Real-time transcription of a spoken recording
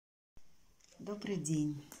Добрый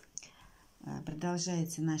день!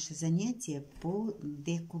 Продолжается наше занятие по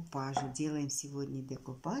декупажу. Делаем сегодня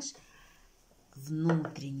декупаж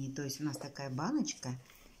внутренний. То есть у нас такая баночка.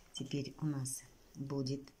 Теперь у нас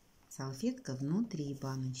будет салфетка внутри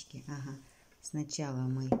баночки. Ага. Сначала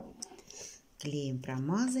мы клеем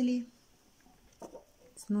промазали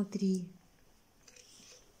снутри.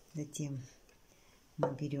 Затем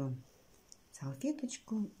мы берем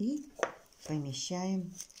салфеточку и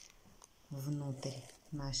помещаем внутрь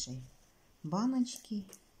нашей баночки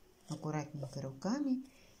аккуратненько руками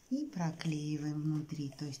и проклеиваем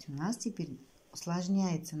внутри. То есть у нас теперь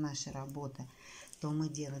усложняется наша работа. То мы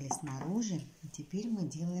делали снаружи, а теперь мы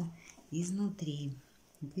делаем изнутри.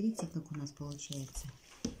 Вот видите, как у нас получается?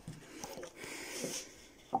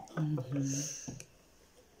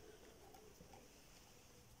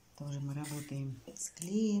 Тоже мы работаем с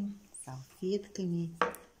клеем, салфетками.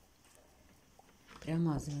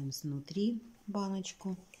 Промазываем снутри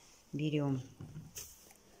баночку, берем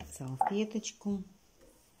салфеточку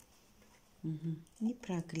и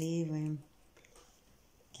проклеиваем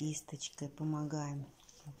кисточкой, помогаем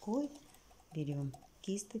рукой, берем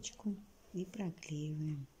кисточку и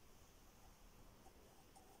проклеиваем.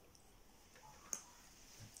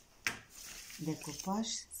 Декупаж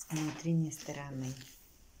с внутренней стороны.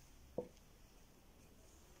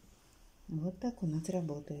 Вот так у нас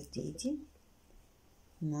работают дети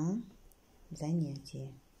на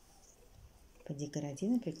занятии по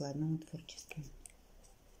декоративно-прикладному творчеству.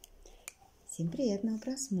 Всем приятного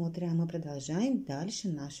просмотра, а мы продолжаем дальше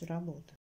нашу работу.